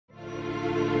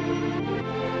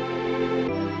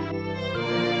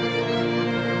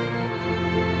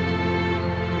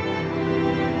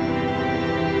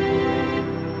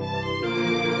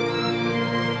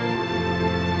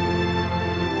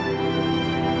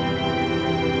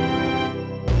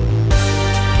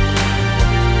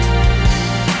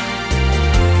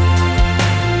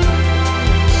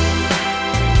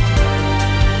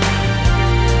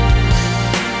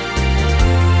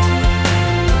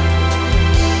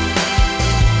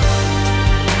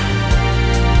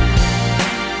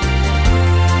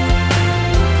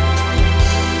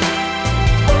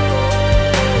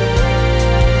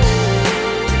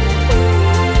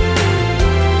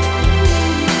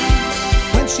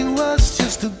she was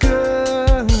just a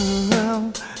girl,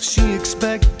 she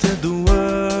expected the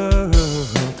world,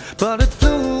 but it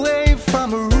flew away from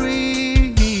her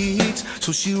reach.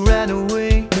 So she ran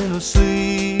away in her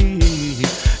sleep,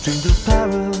 dreamed of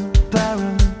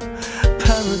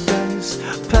paradise,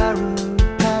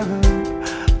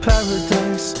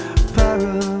 paradise,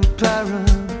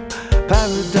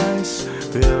 paradise.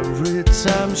 Every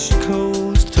time she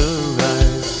closed her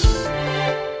eyes.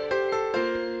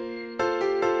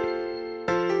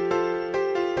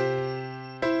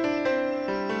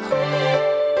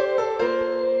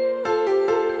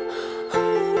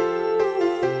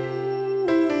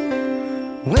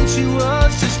 When she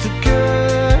was just a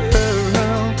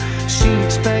girl, she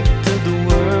expected the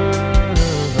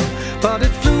world, but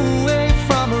it flew away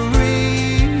from her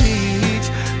reach,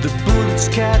 the bullets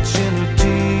catching her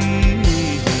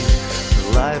teeth.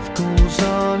 Life goes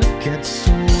on, it gets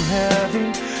so heavy.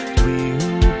 We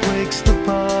who breaks the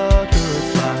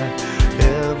butterfly,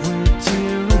 every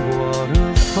tear a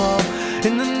waterfall.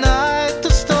 In the night, the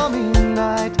stormy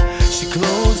night, she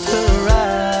closed her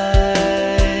eyes.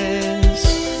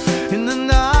 In the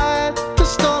night, the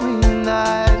stormy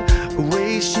night,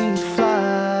 away she'd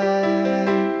fly,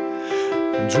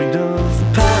 and dreamed of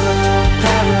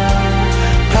paradise,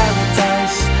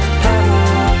 paradise,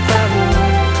 paradise.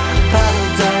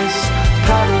 Paradise,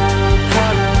 paradise,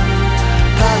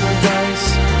 paradise.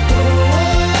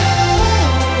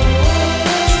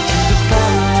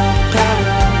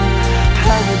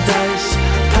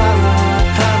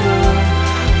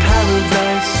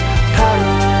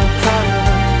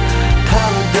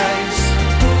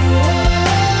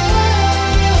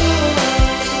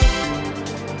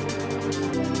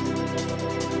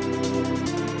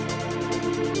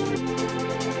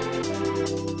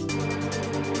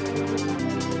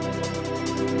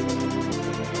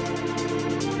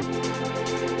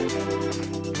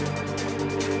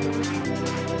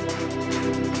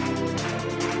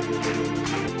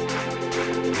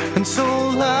 And so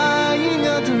lying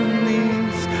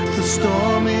underneath the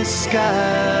stormy skies,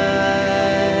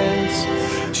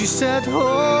 she said,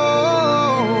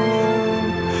 oh,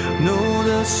 no,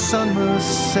 the sun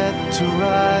must set to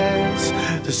rise.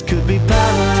 This could be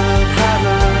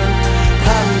paradise.